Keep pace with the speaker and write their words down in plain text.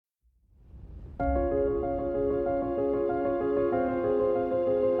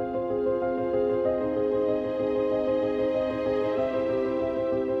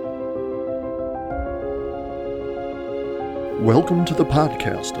Welcome to the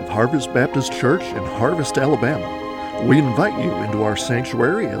podcast of Harvest Baptist Church in Harvest, Alabama. We invite you into our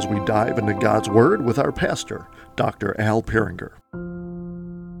sanctuary as we dive into God's Word with our pastor, Dr. Al Peringer.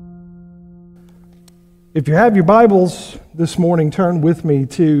 If you have your Bibles this morning, turn with me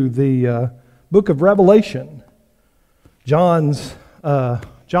to the book of Revelation, John's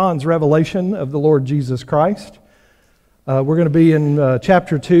revelation of the Lord Jesus Christ. We're going to be in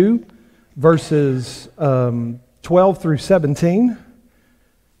chapter 2, verses 12 through 17.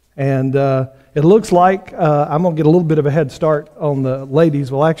 And it looks like I'm going to get a little bit of a head start on the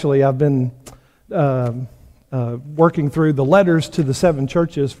ladies. Well, actually, I've been working through the letters to the 7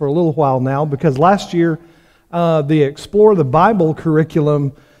 churches for a little while now, because last year the Explore the Bible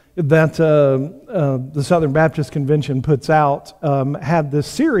curriculum that the Southern Baptist Convention puts out had this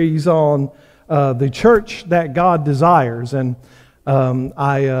series on the church that God desires. And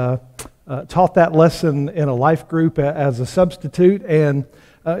I taught that lesson in a life group as a substitute, and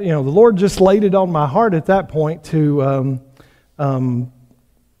the Lord just laid it on my heart at that point to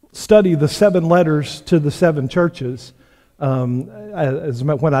study the 7 letters to the 7 churches. When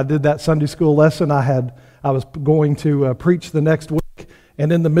I did that Sunday school lesson, I was going to preach the next week,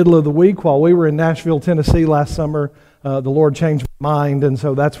 and in the middle of the week, while we were in Nashville, Tennessee last summer, the Lord changed my mind, and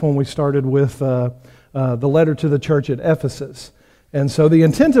so that's when we started with the letter to the church at Ephesus. And so the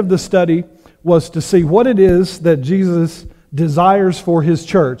intent of the study was to see what it is that Jesus desires for his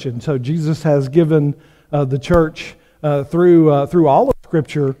church. And so Jesus has given the church through all of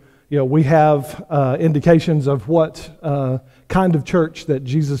Scripture. We have indications of what kind of church that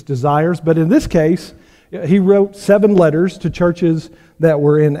Jesus desires. But in this case, he wrote 7 letters to churches that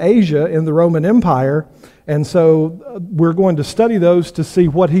were in Asia in the Roman Empire. And so we're going to study those to see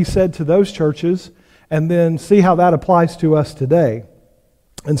what he said to those churches, and then see how that applies to us today.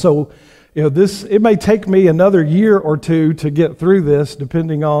 And so, it may take me another year or two to get through this,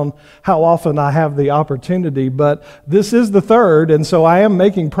 depending on how often I have the opportunity, but this is the 3rd, and so I am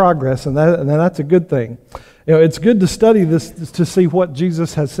making progress, and that's a good thing. It's good to study this to see what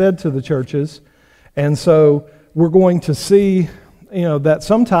Jesus has said to the churches, and so we're going to see, that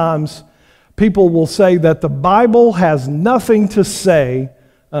sometimes people will say that the Bible has nothing to say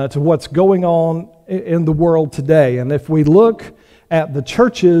to what's going on in the world today. And if we look at the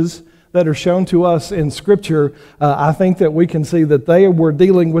churches that are shown to us in Scripture, I think that we can see that they were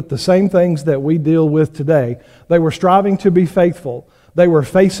dealing with the same things that we deal with today. They were striving to be faithful. They were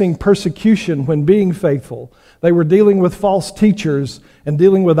facing persecution when being faithful. They were dealing with false teachers and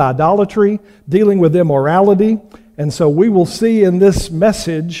dealing with idolatry, dealing with immorality. And so we will see in this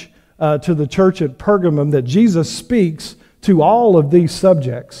message to the church at Pergamum that Jesus speaks to all of these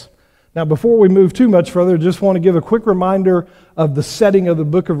subjects. Now, before we move too much further, just want to give a quick reminder of the setting of the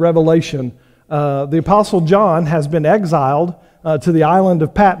book of Revelation. The Apostle John has been exiled to the island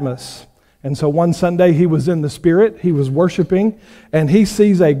of Patmos. And so one Sunday he was in the Spirit, he was worshiping, and he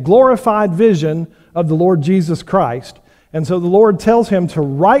sees a glorified vision of the Lord Jesus Christ. And so the Lord tells him to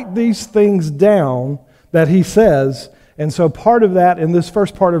write these things down that he says. And so part of that in this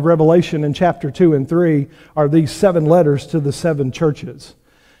first part of Revelation in chapter 2 and 3 are these 7 letters to the 7 churches.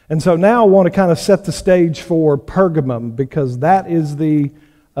 And so now I want to kind of set the stage for Pergamum, because that is the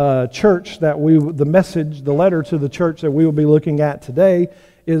church that the letter to the church that we will be looking at today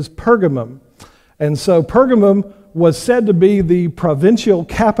is Pergamum. And so Pergamum was said to be the provincial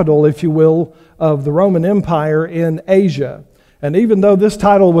capital, if you will, of the Roman Empire in Asia. And even though this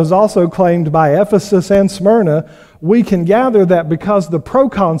title was also claimed by Ephesus and Smyrna, we can gather that because the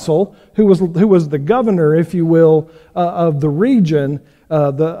proconsul, who was the governor, if you will, of the region,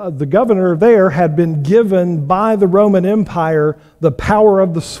 the governor there had been given by the Roman Empire the power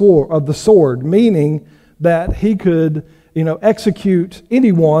of the sword, meaning that he could, execute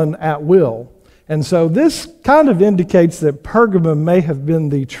anyone at will. And so this kind of indicates that Pergamum may have been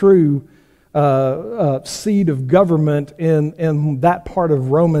the true seat of government in that part of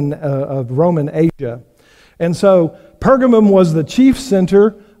Roman Asia. And so Pergamum was the chief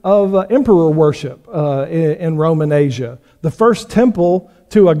center of emperor worship in Roman Asia. The first temple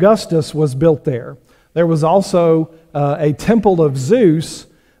to Augustus was built there. There was also a temple of Zeus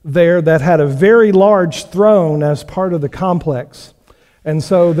there that had a very large throne as part of the complex. And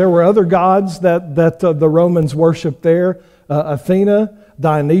so there were other gods that the Romans worshiped there, Athena,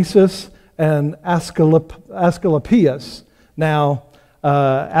 Dionysus, and Asclepius. Now,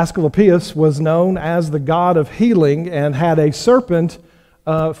 Asclepius was known as the god of healing and had a serpent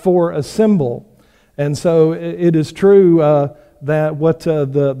for a symbol. And so it is true that what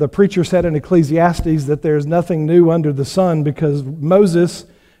the preacher said in Ecclesiastes, that there's nothing new under the sun, because Moses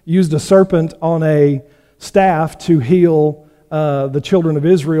used a serpent on a staff to heal the children of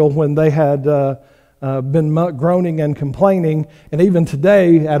Israel when they had been groaning and complaining. And even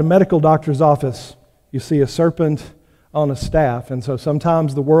today, at a medical doctor's office, you see a serpent on a staff. And so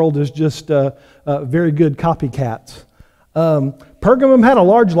sometimes the world is just very good copycats. Pergamum had a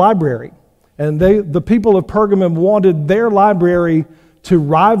large library, and the people of Pergamum wanted their library to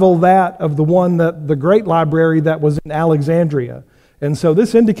rival that of the great library that was in Alexandria. And so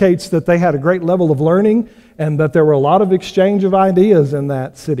this indicates that they had a great level of learning and that there were a lot of exchange of ideas in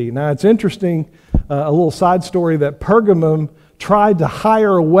that city. Now it's interesting, a little side story, that Pergamum tried to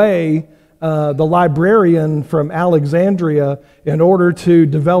hire away the librarian from Alexandria in order to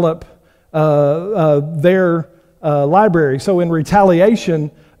develop their library. So in retaliation,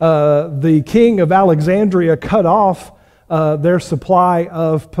 the king of Alexandria cut off their supply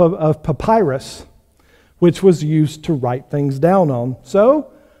of papyrus, which was used to write things down on.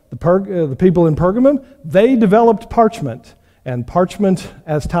 So the people in Pergamum, they developed parchment. And parchment,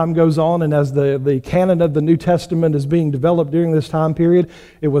 as time goes on and as the canon of the New Testament is being developed during this time period,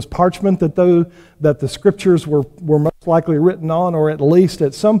 it was parchment that the scriptures were most likely written on, or at least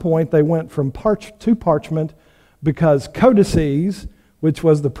at some point they went from to parchment, because codices, which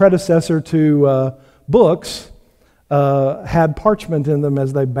was the predecessor to books, had parchment in them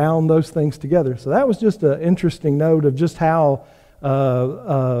as they bound those things together. So that was just an interesting note of just how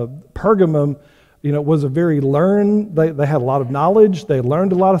Pergamum, was a very learned, they had a lot of knowledge, they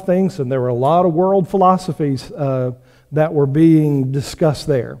learned a lot of things, and there were a lot of world philosophies that were being discussed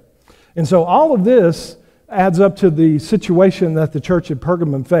there. And so all of this adds up to the situation that the church at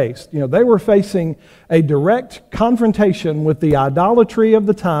Pergamum faced. They were facing a direct confrontation with the idolatry of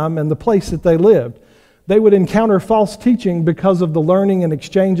the time and the place that they lived. They would encounter false teaching because of the learning and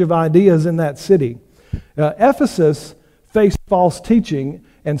exchange of ideas in that city. Ephesus faced false teaching,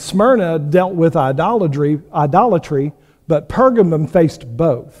 and Smyrna dealt with idolatry, but Pergamum faced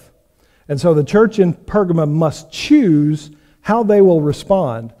both. And so the church in Pergamum must choose how they will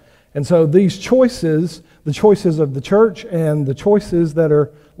respond. And so these choices, the choices of the church and the choices that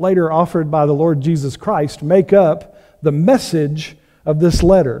are later offered by the Lord Jesus Christ, make up the message of this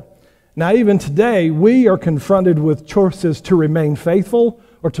letter. Now, even today, we are confronted with choices to remain faithful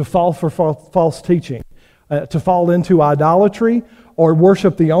or to fall for false teaching, to fall into idolatry, or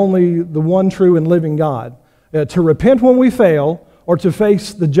worship the one true and living God, to repent when we fail, or to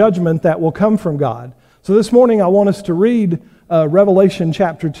face the judgment that will come from God. So this morning I want us to read Revelation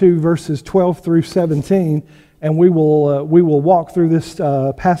chapter 2, verses 12 through 17, and we will walk through this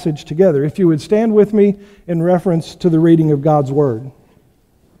passage together. If you would stand with me in reference to the reading of God's Word.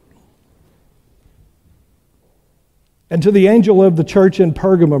 And to the angel of the church in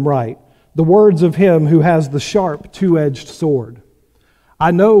Pergamum write, the words of him who has the sharp two-edged sword.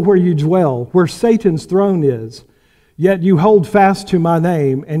 I know where you dwell, where Satan's throne is, yet you hold fast to my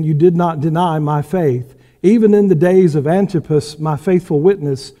name, and you did not deny my faith, even in the days of Antipas, my faithful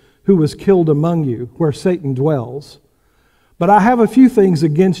witness, who was killed among you, where Satan dwells. But I have a few things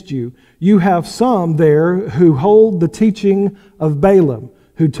against you. You have some there who hold the teaching of Balaam,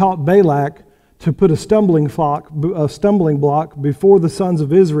 who taught Balak to put a stumbling block before the sons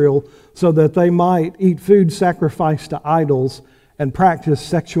of Israel, so that they might eat food sacrificed to idols and practice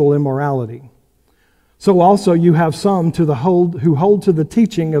sexual immorality. So also you have some who hold to the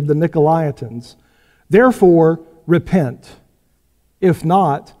teaching of the Nicolaitans. Therefore, repent. If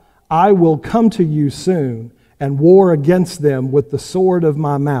not, I will come to you soon and war against them with the sword of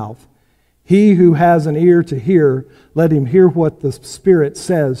my mouth. He who has an ear to hear, let him hear what the Spirit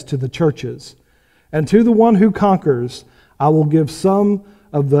says to the churches. And to the one who conquers, I will give some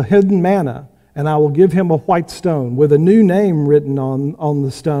of the hidden manna, and I will give him a white stone with a new name written on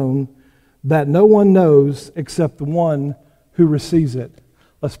the stone that no one knows except the one who receives it.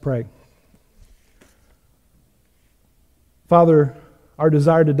 Let's pray. Father, our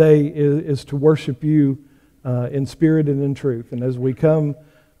desire today is to worship you in spirit and in truth. And as we come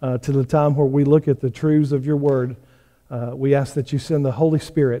to the time where we look at the truths of your word, we ask that you send the Holy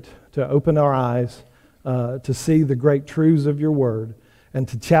Spirit to open our eyes to see the great truths of your word and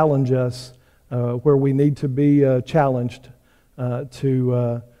to challenge us where we need to be challenged,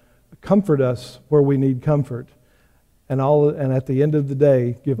 to comfort us where we need comfort, and at the end of the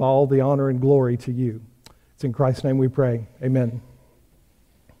day, give all the honor and glory to you. It's in Christ's name we pray. Amen.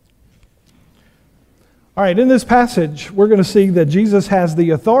 All right, in this passage, we're going to see that Jesus has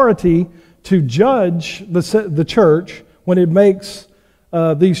the authority to judge the church when it makes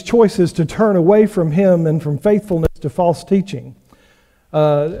these choices to turn away from him and from faithfulness to false teaching.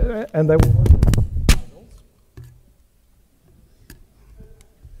 And they were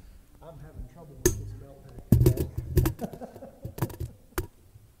I'm having trouble with this belt.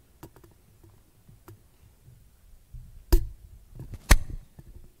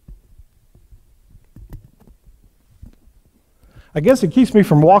 I guess it keeps me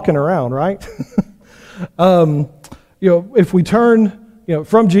from walking around, right? If we turn,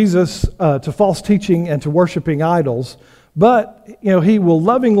 from Jesus to false teaching and to worshiping idols, but, he will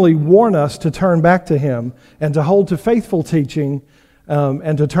lovingly warn us to turn back to him and to hold to faithful teaching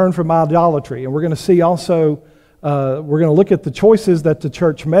and to turn from idolatry. And we're going to see also, we're going to look at the choices that the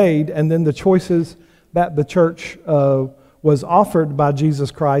church made and then the choices that the church was offered by Jesus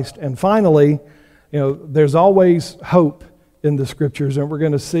Christ. And finally, there's always hope in the Scriptures, and we're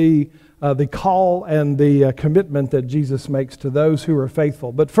going to see the call and the commitment that Jesus makes to those who are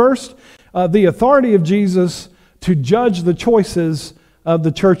faithful. But first, the authority of Jesus to judge the choices of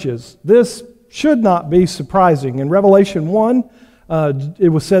the churches. This should not be surprising. In Revelation 1, it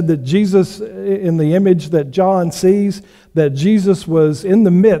was said that Jesus, in the image that John sees, that Jesus was in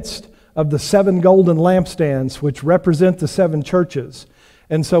the midst of the 7 golden lampstands, which represent the 7 churches.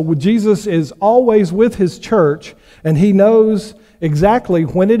 And so Jesus is always with his church, and he knows exactly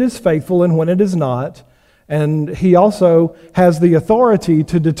when it is faithful and when it is not. And he also has the authority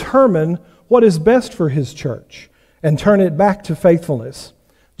to determine what is best for his church and turn it back to faithfulness.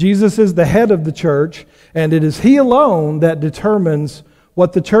 Jesus is the head of the church, and it is he alone that determines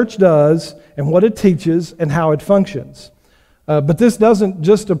what the church does and what it teaches and how it functions. But this doesn't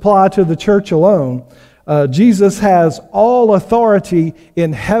just apply to the church alone. Jesus has all authority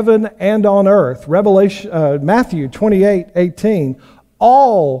in heaven and on earth. Matthew 28:18,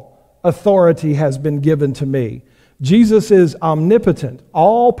 all authority has been given to me. Jesus is omnipotent,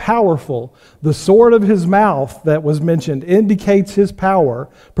 all-powerful. The sword of his mouth that was mentioned indicates his power,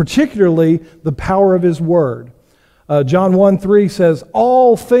 particularly the power of his word. John 1:3 says,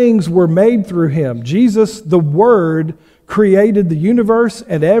 all things were made through him. Jesus, the Word, created the universe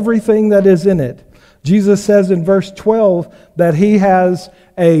and everything that is in it. Jesus says in verse 12 that he has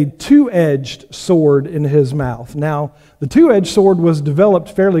a two-edged sword in his mouth. Now, the two-edged sword was developed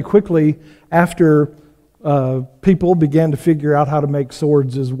fairly quickly after people began to figure out how to make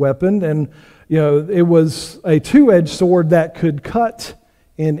swords as weapons. And, it was a two-edged sword that could cut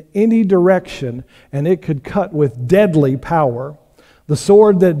in any direction, and it could cut with deadly power. The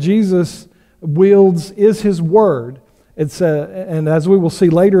sword that Jesus wields is his word. And as we will see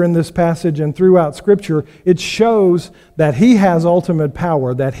later in this passage and throughout Scripture, it shows that he has ultimate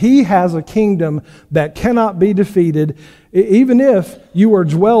power, that he has a kingdom that cannot be defeated, even if you are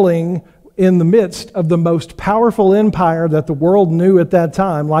dwelling in the midst of the most powerful empire that the world knew at that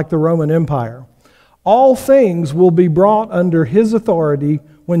time, like the Roman Empire. All things will be brought under his authority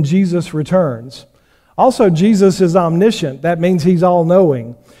when Jesus returns. Also, Jesus is omniscient. That means he's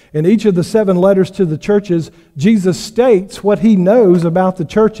all-knowing. In each of the 7 letters to the churches, Jesus states what he knows about the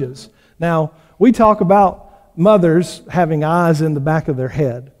churches. Now, we talk about mothers having eyes in the back of their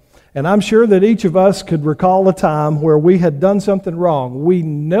head. And I'm sure that each of us could recall a time where we had done something wrong. We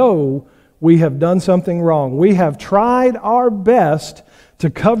know we have done something wrong. We have tried our best to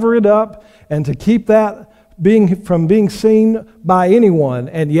cover it up and to keep that from being seen by anyone.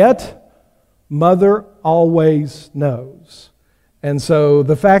 And yet, Mother always knows. And so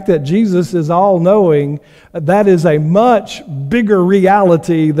the fact that Jesus is all-knowing, that is a much bigger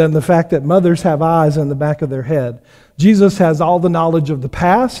reality than the fact that mothers have eyes in the back of their head. Jesus has all the knowledge of the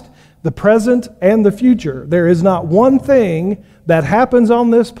past, the present, and the future. There is not one thing that happens on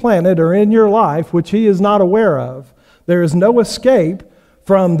this planet or in your life which he is not aware of. There is no escape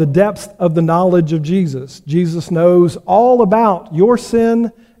from the depth of the knowledge of Jesus. Jesus knows all about your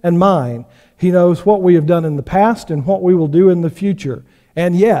sin and mine. He knows what we have done in the past and what we will do in the future.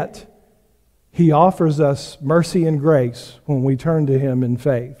 And yet, he offers us mercy and grace when we turn to him in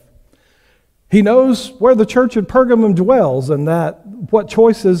faith. He knows where the church at Pergamum dwells and what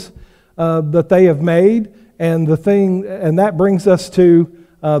choices that they have made. And that brings us to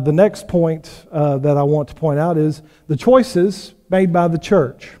the next point that I want to point out is the choices made by the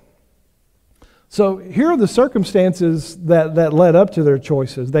church. So here are the circumstances that led up to their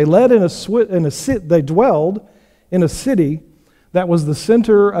choices. They dwelled in a city that was the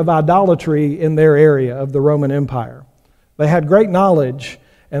center of idolatry in their area of the Roman Empire. They had great knowledge,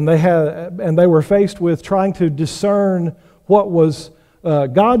 and they were faced with trying to discern what was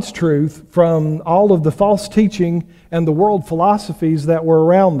God's truth from all of the false teaching and the world philosophies that were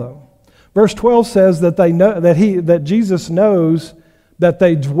around them. Verse 12 says that Jesus knows that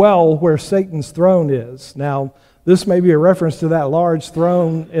they dwell where Satan's throne is. Now, this may be a reference to that large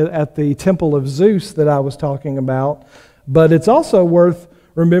throne at the temple of Zeus that I was talking about, but it's also worth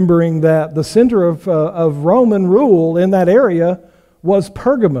remembering that the center of Roman rule in that area was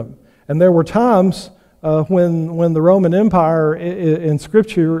Pergamum. And there were times when the Roman Empire in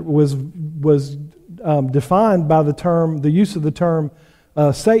Scripture was defined by the use of the term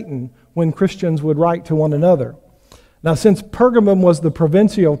Satan when Christians would write to one another. Now, since Pergamum was the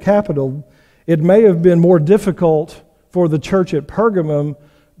provincial capital, it may have been more difficult for the church at Pergamum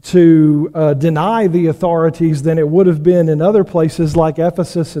to deny the authorities than it would have been in other places like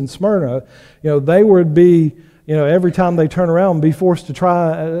Ephesus and Smyrna. They would be, every time they turn around, be forced to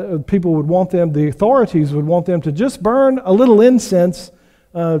try, people would want them, the authorities would want them to just burn a little incense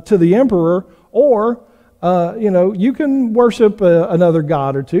to the emperor, or, you can worship another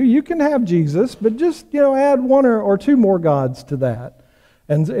god or two. You can have Jesus, but just, add one or two more gods to that,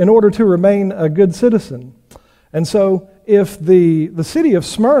 and in order to remain a good citizen. And so if the city of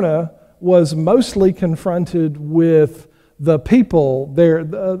Smyrna was mostly confronted with the people there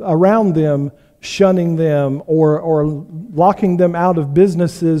around them shunning them or locking them out of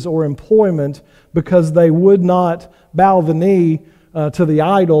businesses or employment because they would not bow the knee to the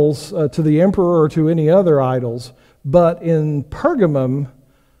idols, to the emperor or to any other idols. But in Pergamum,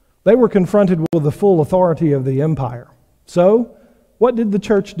 they were confronted with the full authority of the empire. So, what did the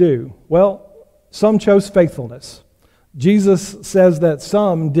church do? Well, some chose faithfulness. Jesus says that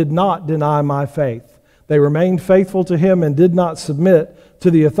some did not deny my faith. They remained faithful to him and did not submit to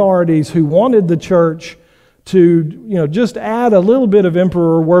the authorities who wanted the church to, just add a little bit of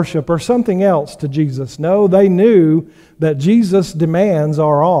emperor worship or something else to Jesus. No, they knew that Jesus' demands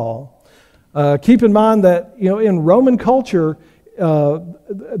are all. Keep in mind that, in Roman culture,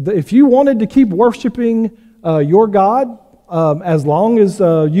 if you wanted to keep worshiping your God, as long as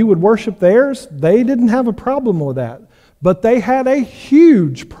you would worship theirs, they didn't have a problem with that. But they had a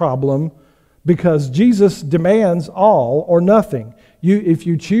huge problem because Jesus demands all or nothing. If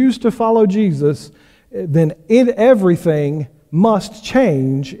you choose to follow Jesus, then everything must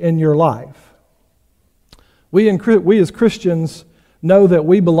change in your life. We as Christians know that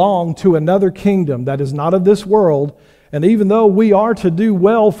we belong to another kingdom that is not of this world, and even though we are to do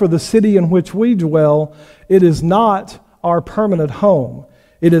well for the city in which we dwell, it is not our permanent home.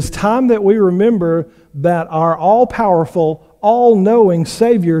 It is time that we remember that our all-powerful, all-knowing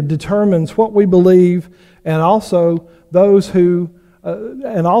Savior determines what we believe, and also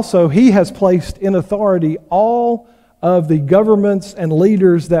He has placed in authority all of the governments and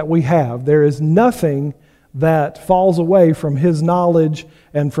leaders that we have. There is nothing that falls away from His knowledge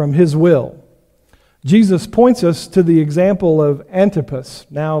and from His will. Jesus points us to the example of Antipas.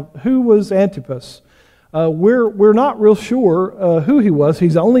 Now, who was Antipas? We're not real sure who he was.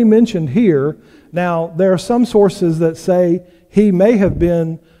 He's only mentioned here. Now, there are some sources that say he may have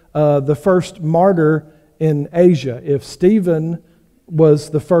been the first martyr in Asia. If Stephen was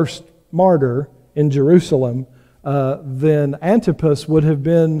the first martyr in Jerusalem, then Antipas would have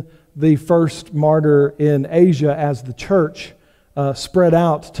been the first martyr in Asia as the church spread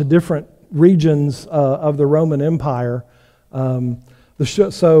out to different regions of the Roman Empire.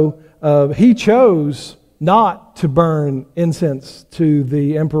 So he chose not to burn incense to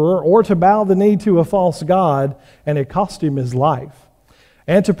the emperor or to bow the knee to a false god, and it cost him his life.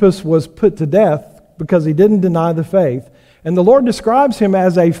 Antipas was put to death because he didn't deny the faith, and the Lord describes him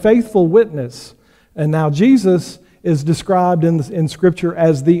as a faithful witness. And now Jesus is described in Scripture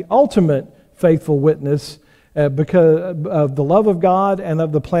as the ultimate faithful witness because of the love of God and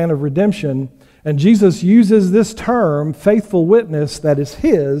of the plan of redemption. And Jesus uses this term, faithful witness, that is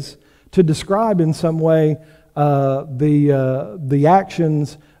His, to describe in some way the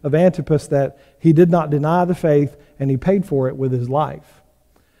actions of Antipas, that he did not deny the faith and he paid for it with his life.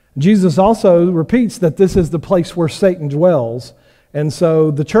 Jesus also repeats that this is the place where Satan dwells. And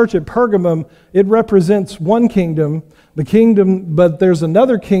so the church at Pergamum, it represents one kingdom, but there's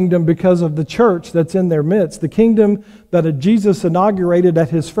another kingdom because of the church that's in their midst, the kingdom that Jesus inaugurated at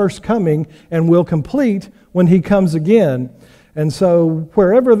His first coming and will complete when He comes again. And so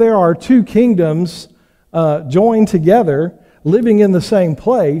wherever there are two kingdoms joined together, living in the same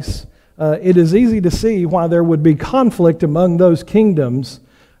place, it is easy to see why there would be conflict among those kingdoms.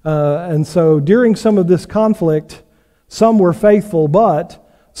 And so during some of this conflict, some were faithful, but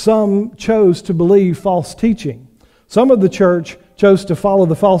some chose to believe false teaching. Some of the church chose to follow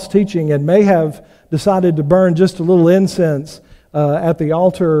the false teaching and may have decided to burn just a little incense at the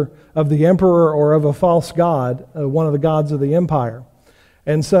altar of the emperor or of a false god, one of the gods of the empire.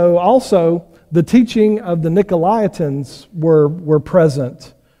 And so also the teaching of the Nicolaitans were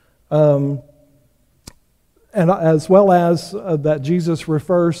present, and as well as that Jesus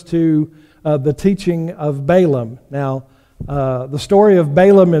refers to the teaching of Balaam. Now, the story of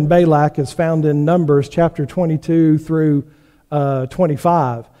Balaam and Balak is found in Numbers chapter 22 through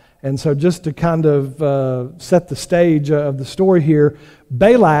 25. And so just to kind of set the stage of the story here,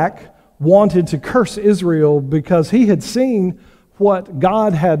 Balak wanted to curse Israel because he had seen what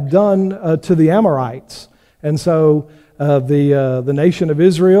God had done to the Amorites. And so the nation of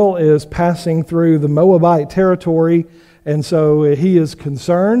Israel is passing through the Moabite territory, and so he is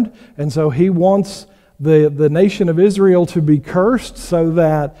concerned, and so he wants the nation of Israel to be cursed so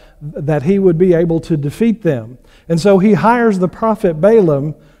that he would be able to defeat them. And so he hires the prophet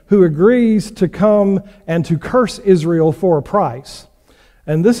Balaam, who agrees to come and to curse Israel for a price.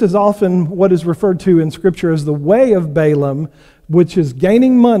 And this is often what is referred to in Scripture as the way of Balaam, which is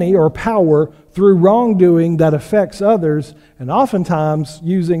gaining money or power through wrongdoing that affects others, and oftentimes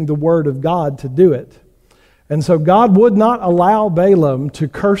using the word of God to do it. And so God would not allow Balaam to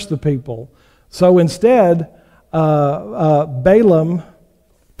curse the people. So instead, Balaam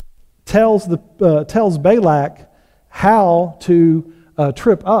tells Balak how to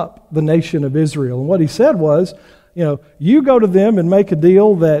trip up the nation of Israel. And what he said was, you go to them and make a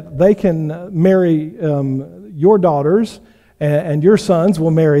deal that they can marry your daughters, and your sons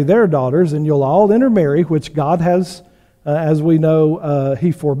will marry their daughters, and you'll all intermarry, which God has, as we know,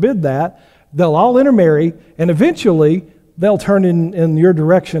 he forbid that. They'll all intermarry, and eventually they'll turn in your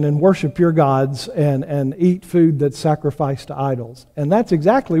direction and worship your gods and eat food that's sacrificed to idols. And that's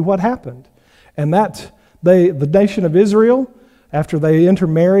exactly what happened. And the nation of Israel, after they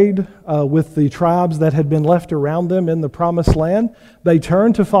intermarried with the tribes that had been left around them in the promised land, they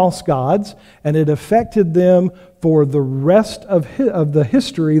turned to false gods, and it affected them for the rest of the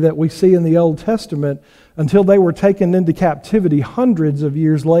history that we see in the Old Testament until they were taken into captivity hundreds of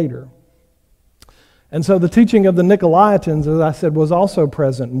years later. And so the teaching of the Nicolaitans, as I said, was also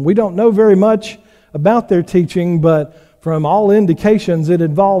present. And we don't know very much about their teaching, but from all indications, it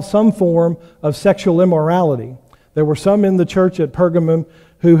involved some form of sexual immorality. There were some in the church at Pergamum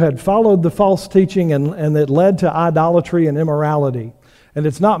who had followed the false teaching, and it led to idolatry and immorality. And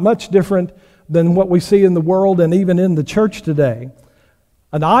it's not much different than what we see in the world and even in the church today.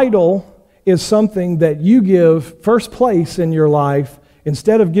 An idol is something that you give first place in your life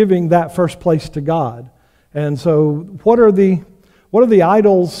instead of giving that first place to God. And so what are the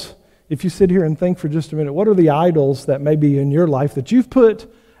idols, if you sit here and think for just a minute, what are the idols that may be in your life that you've put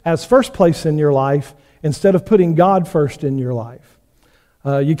as first place in your life instead of putting God first in your life?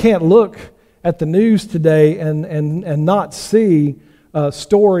 You can't look at the news today and not see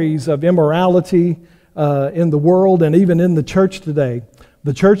stories of immorality in the world and even in the church today.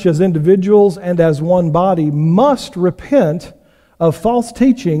 The church as individuals and as one body must repent of false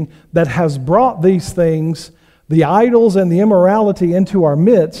teaching that has brought these things, the idols and the immorality, into our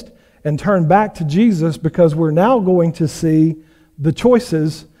midst, and turn back to Jesus, because we're now going to see the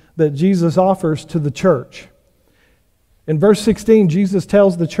choices that Jesus offers to the church. In verse 16, Jesus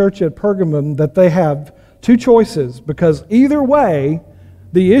tells the church at Pergamum that they have two choices, because either way,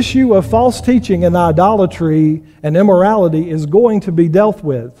 the issue of false teaching and idolatry and immorality is going to be dealt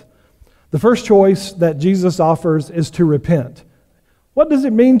with. The first choice that Jesus offers is to repent. What does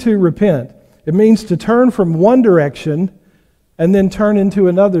it mean to repent? It means to turn from one direction and then turn into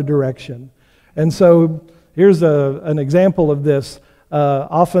another direction. And so here's an example of this.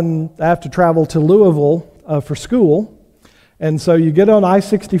 Often I have to travel to Louisville for school. And so you get on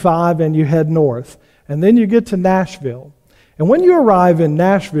I-65 and you head north. And then you get to Nashville. And when you arrive in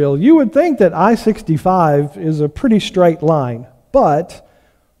Nashville, you would think that I-65 is a pretty straight line. But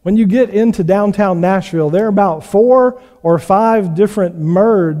when you get into downtown Nashville, there are about 4 or 5 different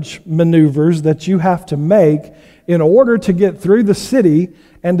merge maneuvers that you have to make in order to get through the city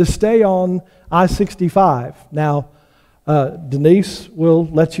and to stay on I-65. Now, Denise will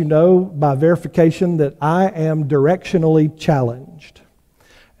let you know by verification that I am directionally challenged.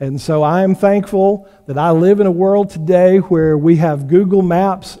 And so I am thankful that I live in a world today where we have Google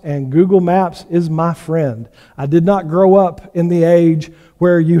Maps, and Google Maps is my friend. I did not grow up in the age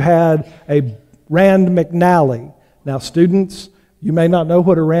where you had a Rand McNally. Now, students, you may not know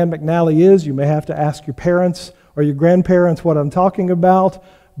what a Rand McNally is. You may have to ask your parents or your grandparents what I'm talking about.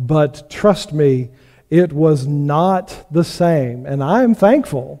 But trust me, it was not the same. And I am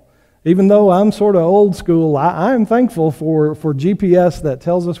thankful. Even though I'm sort of old school, I am thankful for GPS that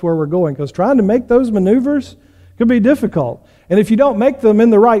tells us where we're going, because trying to make those maneuvers could be difficult. And if you don't make them in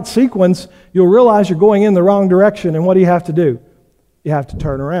the right sequence, you'll realize you're going in the wrong direction, and what do you have to do? You have to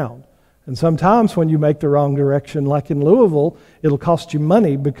turn around. And sometimes when you make the wrong direction, like in Louisville, it'll cost you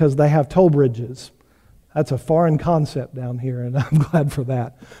money because they have toll bridges. That's a foreign concept down here, and I'm glad for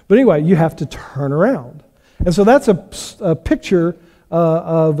that. But anyway, you have to turn around. And so that's a picture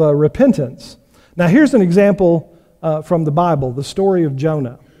of repentance. Now here's an example from the Bible. The story of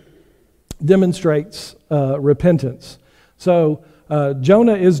Jonah demonstrates repentance. So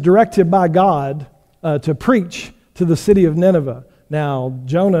Jonah is directed by God to preach to the city of Nineveh. Now,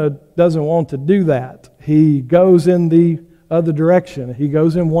 Jonah doesn't want to do that. He goes in the other direction. He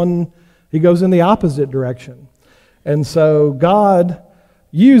goes in the opposite direction. And so God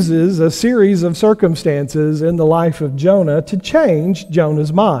uses a series of circumstances in the life of Jonah to change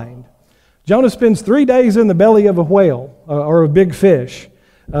Jonah's mind. Jonah spends 3 days in the belly of a whale or a big fish.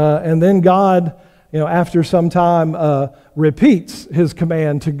 And then God, after some time, repeats his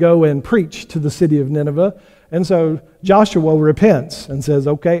command to go and preach to the city of Nineveh. And so Joshua repents and says,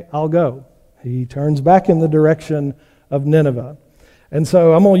 okay, I'll go. He turns back in the direction of Nineveh. And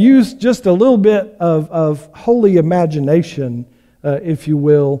so I'm going to use just a little bit of holy imagination, if you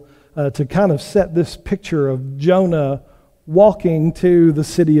will, to kind of set this picture of Jonah walking to the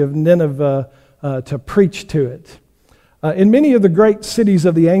city of Nineveh to preach to it. In many of the great cities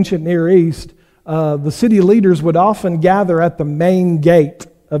of the ancient Near East, the city leaders would often gather at the main gate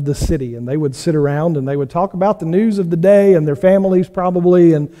of the city, and they would sit around and they would talk about the news of the day and their families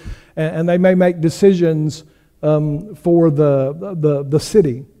probably, and they may make decisions for the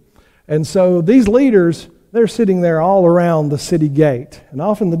city. And so these leaders, they're sitting there all around the city gate, and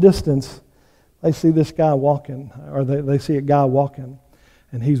off in the distance they see this guy walking, or they see a guy walking,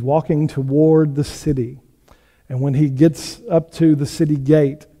 and he's walking toward the city. And when he gets up to the city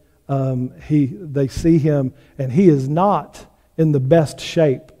gate, they see him, and he is not in the best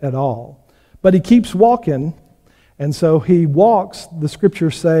shape at all. But he keeps walking, and so he walks, the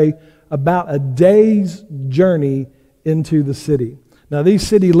scriptures say, about a day's journey into the city. Now, these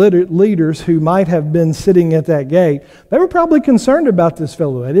city leaders who might have been sitting at that gate, they were probably concerned about this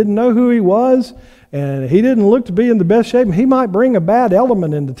fellow. They didn't know who he was, and he didn't look to be in the best shape, and he might bring a bad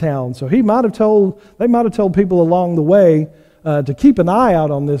element into town. So they might have told people along the way to keep an eye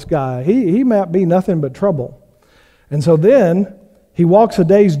out on this guy. He might be nothing but trouble. And so then he walks a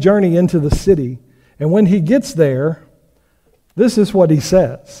day's journey into the city, and when he gets there, this is what he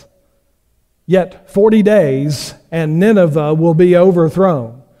says. Yet 40 days and Nineveh will be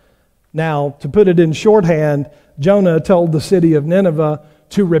overthrown. Now, to put it in shorthand, Jonah told the city of Nineveh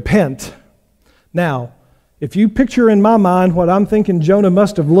to repent. Now, if you picture in my mind what I'm thinking Jonah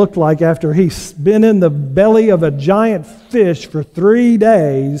must have looked like after he's been in the belly of a giant fish for 3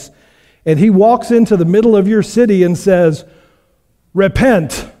 days, and he walks into the middle of your city and says,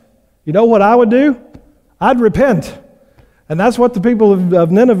 repent. You know what I would do? I'd repent. And that's what the people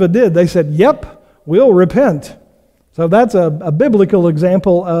of Nineveh did. They said, yep, we'll repent. So that's a biblical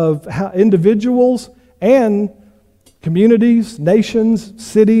example of how individuals and communities, nations,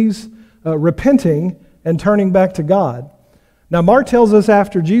 cities, repenting and turning back to God. Now, Mark tells us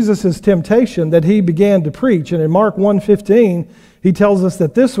after Jesus' temptation that he began to preach. And in Mark 1:15, he tells us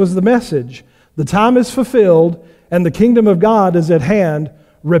that this was the message. The time is fulfilled and the kingdom of God is at hand.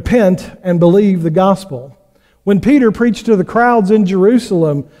 Repent and believe the gospel. When Peter preached to the crowds in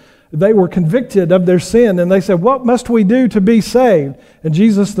Jerusalem, they were convicted of their sin, and they said, what must we do to be saved? And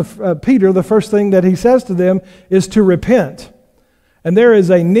Peter, the first thing that he says to them is to repent. And there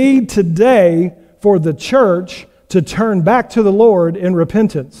is a need today for the church to turn back to the Lord in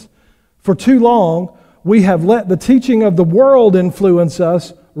repentance. For too long, we have let the teaching of the world influence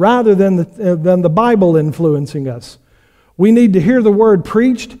us rather than the Bible influencing us. We need to hear the word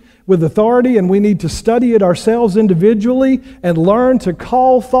preached with authority, and we need to study it ourselves individually and learn to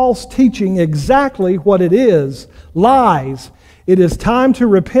call false teaching exactly what it is, lies. It is time to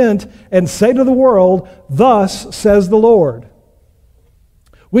repent and say to the world, thus says the Lord.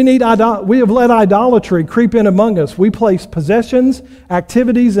 We have let idolatry creep in among us. We place possessions,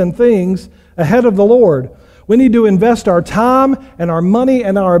 activities, and things ahead of the Lord. We need to invest our time and our money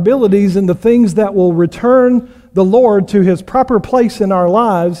and our abilities in the things that will return the Lord to His proper place in our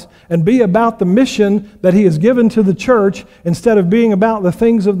lives and be about the mission that He has given to the church instead of being about the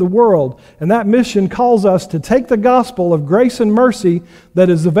things of the world. And that mission calls us to take the gospel of grace and mercy that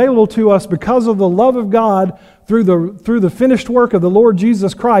is available to us because of the love of God through the finished work of the Lord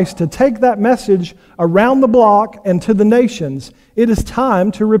Jesus Christ, to take that message around the block and to the nations. It is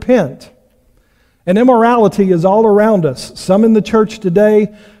time to repent. And immorality is all around us. Some in the church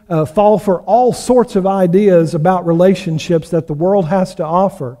today fall for all sorts of ideas about relationships that the world has to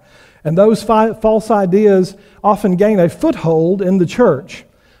offer. And those false ideas often gain a foothold in the church.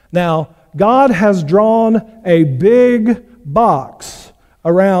 Now, God has drawn a big box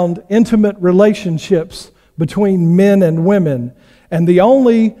around intimate relationships between men and women. And the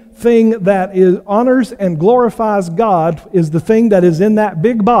only thing that honors and glorifies God is the thing that is in that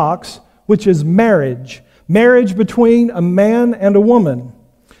big box, which is marriage. Marriage between a man and a woman.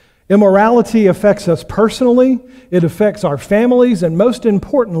 Immorality affects us personally, it affects our families, and most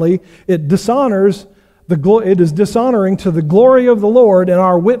importantly, it is dishonoring to the glory of the Lord and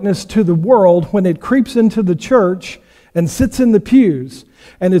our witness to the world when it creeps into the church and sits in the pews.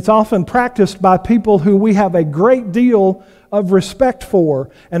 And it's often practiced by people who we have a great deal of respect for,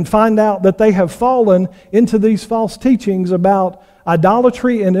 and find out that they have fallen into these false teachings about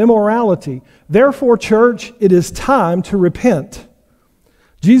idolatry and immorality. Therefore, church, it is time to repent.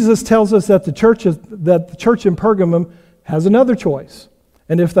 Jesus tells us that the church in Pergamum has another choice.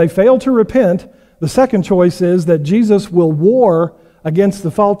 And if they fail to repent, the second choice is that Jesus will war against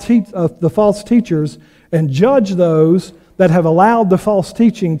the false teachers and judge those that have allowed the false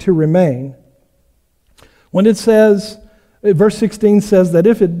teaching to remain. When it says, verse 16 says that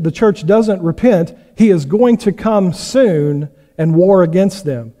if the church doesn't repent, he is going to come soon and war against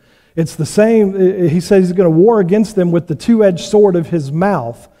them. It's the same, he says he's going to war against them with the two-edged sword of his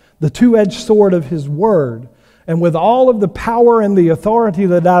mouth, the two-edged sword of his word, and with all of the power and the authority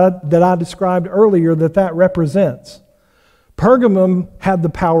that I described earlier that represents. Pergamum had the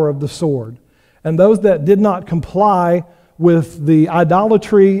power of the sword, and those that did not comply with the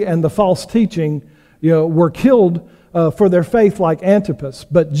idolatry and the false teaching, were killed for their faith like Antipas.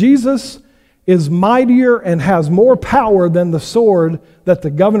 But Jesus is mightier and has more power than the sword that the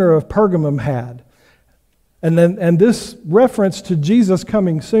governor of Pergamum had. And this reference to Jesus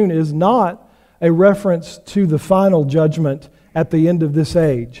coming soon is not a reference to the final judgment at the end of this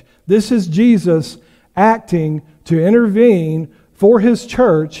age. This is Jesus acting to intervene for his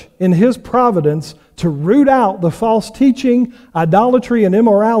church in his providence to root out the false teaching, idolatry, and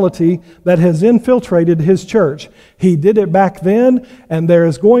immorality that has infiltrated his church. He did it back then, and there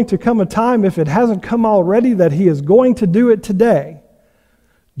is going to come a time, if it hasn't come already, that he is going to do it today.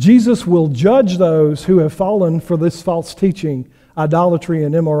 Jesus will judge those who have fallen for this false teaching, idolatry,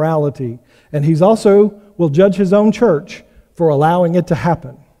 and immorality. And he's also will judge his own church for allowing it to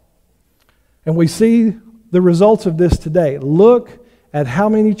happen. And we see the results of this today. Look at how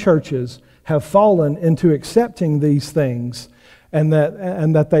many churches have fallen into accepting these things, and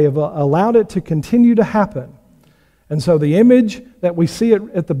that they have allowed it to continue to happen. And so the image that we see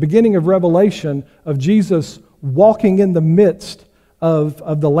at the beginning of Revelation of Jesus walking in the midst of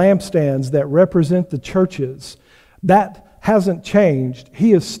the lampstands that represent the churches, that hasn't changed.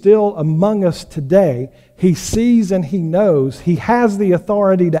 He is still among us today. He sees and he knows. He has the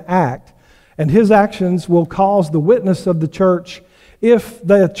authority to act, and his actions will cause the witness of the church, if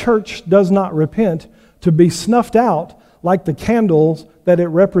the church does not repent, to be snuffed out like the candles that it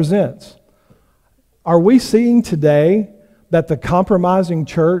represents. Are we seeing today that the compromising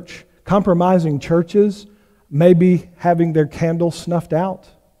churches may be having their candles snuffed out?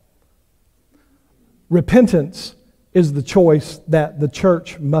 Repentance is the choice that the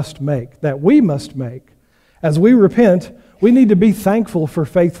church must make, that we must make. As we repent, we need to be thankful for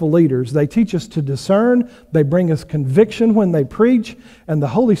faithful leaders. They teach us to discern, they bring us conviction when they preach, and the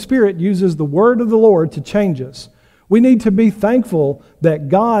Holy Spirit uses the word of the Lord to change us. We need to be thankful that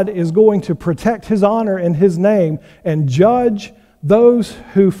God is going to protect his honor and his name and judge those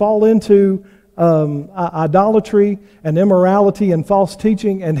who fall into idolatry and immorality and false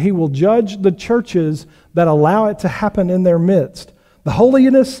teaching, and he will judge the churches that allow it to happen in their midst. The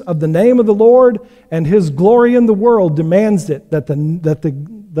holiness of the name of the Lord and his glory in the world demands it, that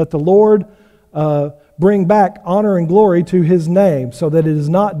the Lord bring back honor and glory to his name so that it is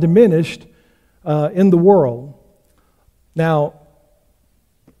not diminished in the world. Now,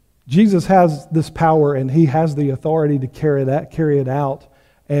 Jesus has this power, and he has the authority to carry it out.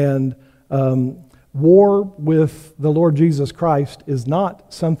 And war with the Lord Jesus Christ is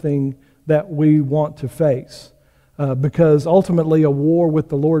not something that we want to face. Because ultimately a war with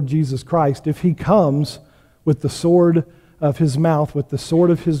the Lord Jesus Christ, if he comes with the sword of his mouth, with the sword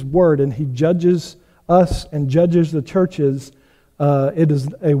of his word, and he judges us and judges the churches, it is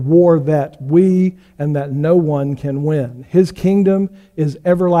a war that we and that no one can win. His kingdom is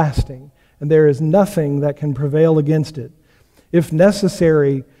everlasting, and there is nothing that can prevail against it. If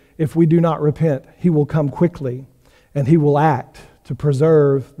necessary, if we do not repent, he will come quickly, and he will act to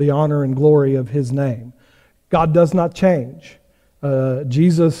preserve the honor and glory of his name. God does not change.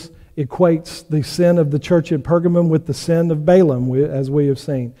 Jesus equates the sin of the church at Pergamum with the sin of Balaam, as we have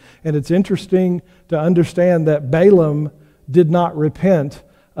seen. And it's interesting to understand that Balaam did not repent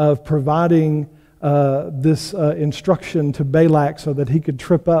of providing this instruction to Balak so that he could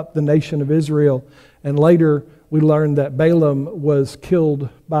trip up the nation of Israel. And later we learned that Balaam was killed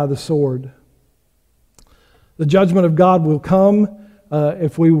by the sword. The judgment of God will come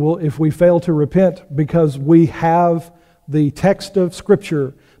if we fail to repent, because we have the text of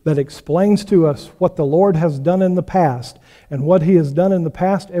Scripture that explains to us what the Lord has done in the past. And what He has done in the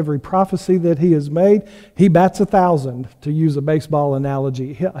past, every prophecy that He has made, He bats 1,000, to use a baseball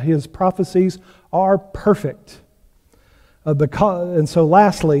analogy. His prophecies are perfect. And so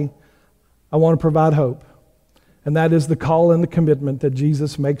lastly, I want to provide hope. And that is the call and the commitment that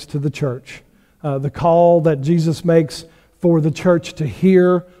Jesus makes to the church. The call that Jesus makes for the church to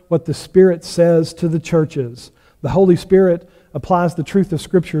hear what the Spirit says to the churches. The Holy Spirit applies the truth of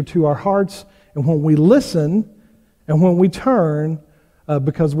Scripture to our hearts, and when we listen and when we turn,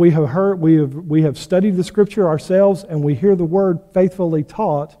 because we have studied the Scripture ourselves and we hear the Word faithfully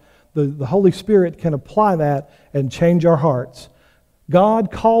taught, the Holy Spirit can apply that and change our hearts.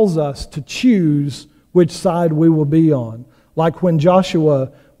 God calls us to choose which side we will be on. Like when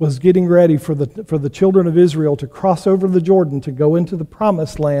Joshua was getting ready for the children of Israel to cross over the Jordan to go into the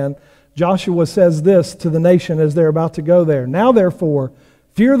promised land, Joshua says this to the nation as they're about to go there. Now therefore,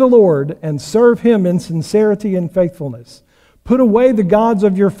 fear the Lord and serve Him in sincerity and faithfulness. Put away the gods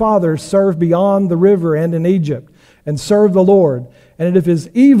of your fathers, serve beyond the river and in Egypt, and serve the Lord. And if it is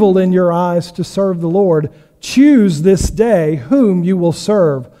evil in your eyes to serve the Lord, choose this day whom you will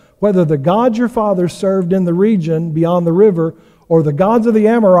serve, whether the gods your fathers served in the region beyond the river, or the gods of the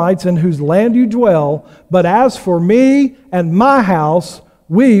Amorites in whose land you dwell. But as for me and my house,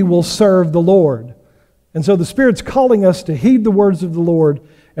 we will serve the Lord. And so the Spirit's calling us to heed the words of the Lord,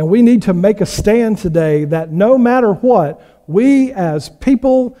 and we need to make a stand today that no matter what, we as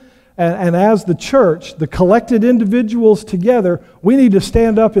people and as the church, the collected individuals together, we need to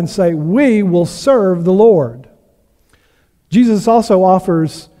stand up and say, we will serve the Lord. Jesus also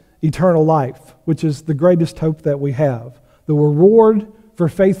offers eternal life, which is the greatest hope that we have. The reward for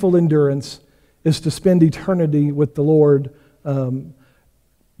faithful endurance is to spend eternity with the Lord.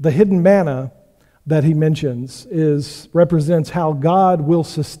 The hidden manna that He mentions represents how God will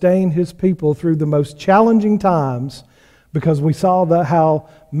sustain His people through the most challenging times, because we saw how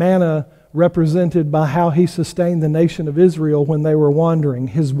manna represented by how He sustained the nation of Israel when they were wandering.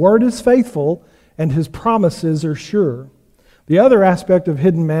 His word is faithful and His promises are sure. The other aspect of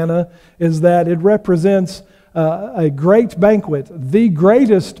hidden manna is that it represents a great banquet, the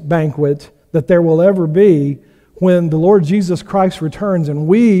greatest banquet that there will ever be when the Lord Jesus Christ returns, and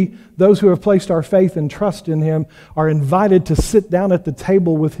we, those who have placed our faith and trust in Him, are invited to sit down at the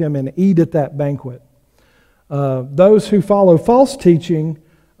table with Him and eat at that banquet. Those who follow false teaching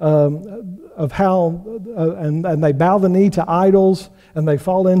of how, and they bow the knee to idols and they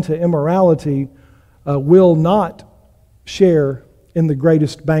fall into immorality, will not share in the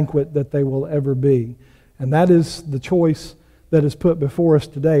greatest banquet that they will ever be. And that is the choice that is put before us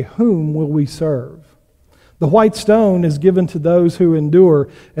today. Whom will we serve? The white stone is given to those who endure,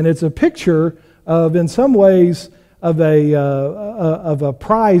 and it's a picture of, in some ways, of a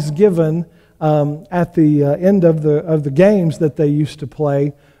prize given at the end of the games that they used to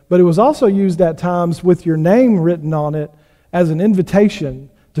play. But it was also used at times with your name written on it as an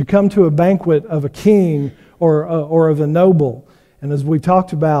invitation to come to a banquet of a king or of a noble. And as we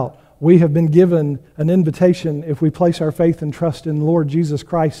talked about, we have been given an invitation, if we place our faith and trust in the Lord Jesus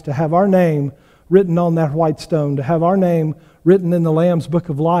Christ, to have our name written on that white stone, to have our name written in the Lamb's Book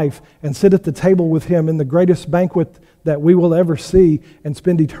of Life, and sit at the table with Him in the greatest banquet that we will ever see and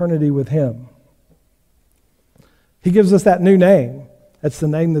spend eternity with Him. He gives us that new name. That's the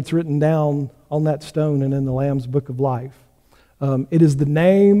name that's written down on that stone and in the Lamb's Book of Life. It is the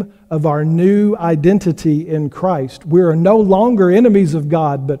name of our new identity in Christ. We are no longer enemies of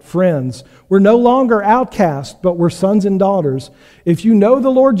God, but friends. We're no longer outcasts, but we're sons and daughters. If you know the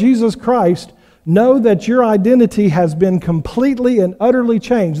Lord Jesus Christ, know that your identity has been completely and utterly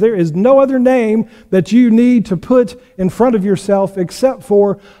changed. There is no other name that you need to put in front of yourself except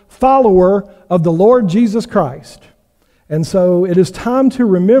for follower of the Lord Jesus Christ. And so it is time to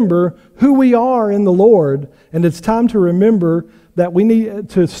remember who we are in the Lord, and it's time to remember that we need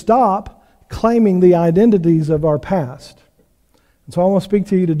to stop claiming the identities of our past. And so I want to speak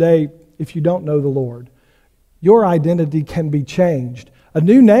to you today, if you don't know the Lord. Your identity can be changed. A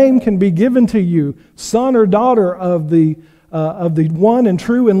new name can be given to you, son or daughter of the one and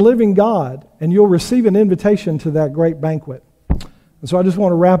true and living God, and you'll receive an invitation to that great banquet. And so I just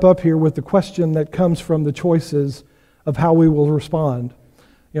want to wrap up here with the question that comes from the choices of how we will respond.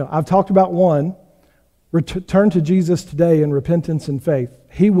 I've talked about one. Turn to Jesus today in repentance and faith.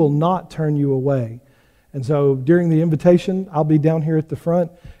 He will not turn you away. And so during the invitation, I'll be down here at the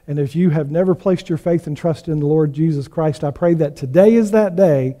front. And if you have never placed your faith and trust in the Lord Jesus Christ, I pray that today is that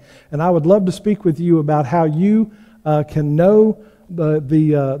day. And I would love to speak with you about how you can know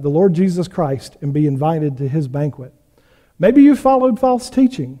the Lord Jesus Christ and be invited to His banquet. Maybe you followed false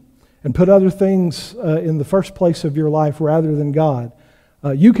teaching and put other things in the first place of your life rather than God.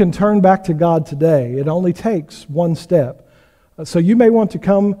 You can turn back to God today. It only takes one step. So you may want to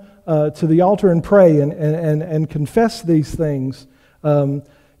come to the altar and pray and confess these things.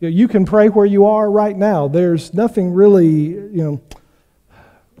 You can pray where you are right now. There's nothing really,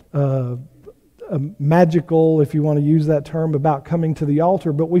 magical, if you want to use that term, about coming to the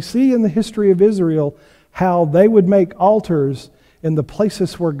altar. But we see in the history of Israel how they would make altars in the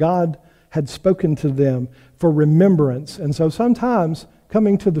places where God had spoken to them for remembrance. And so sometimes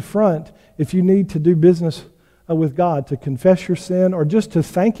coming to the front, if you need to do business with God, to confess your sin or just to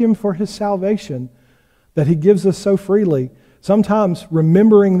thank Him for His salvation that He gives us so freely, sometimes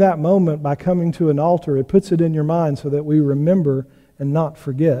remembering that moment by coming to an altar, it puts it in your mind so that we remember and not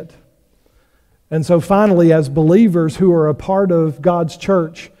forget. And so finally, as believers who are a part of God's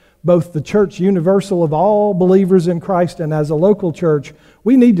church, both the church universal of all believers in Christ and as a local church,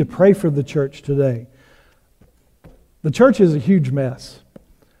 we need to pray for the church today. The church is a huge mess.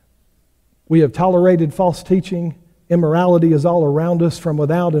 We have tolerated false teaching. Immorality is all around us from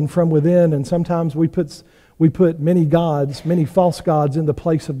without and from within, and sometimes we put many gods, many false gods in the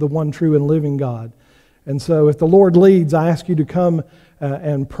place of the one true and living God. And so if the Lord leads, I ask you to come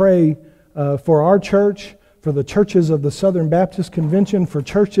and pray for our church, for the churches of the Southern Baptist Convention, for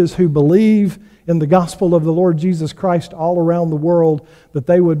churches who believe in the gospel of the Lord Jesus Christ all around the world, that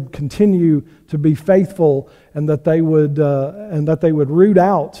they would continue to be faithful and that they would root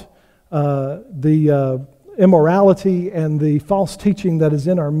out the immorality and the false teaching that is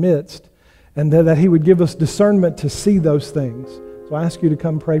in our midst, and that He would give us discernment to see those things. So I ask you to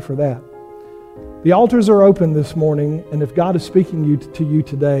come pray for that. The altars are open this morning, and if God is speaking to you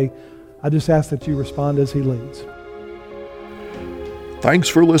today, I just ask that you respond as He leads. Thanks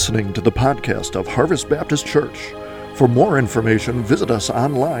for listening to the podcast of Harvest Baptist Church. For more information, visit us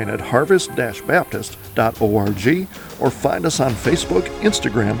online at harvest-baptist.org or find us on Facebook,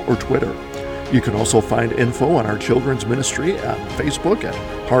 Instagram, or Twitter. You can also find info on our children's ministry on Facebook at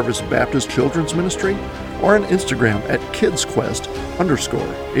Harvest Baptist Children's Ministry or on Instagram at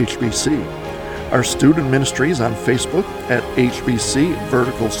kidsquest_HBC. Our student ministries on Facebook at HBC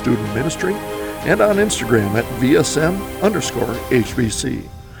Vertical Student Ministry and on Instagram at VSM_HBC.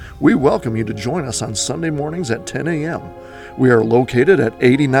 We welcome you to join us on Sunday mornings at 10 a.m. We are located at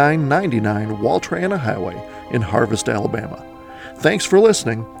 8999 Waltrana Highway in Harvest, Alabama. Thanks for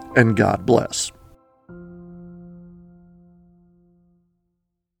listening, and God bless.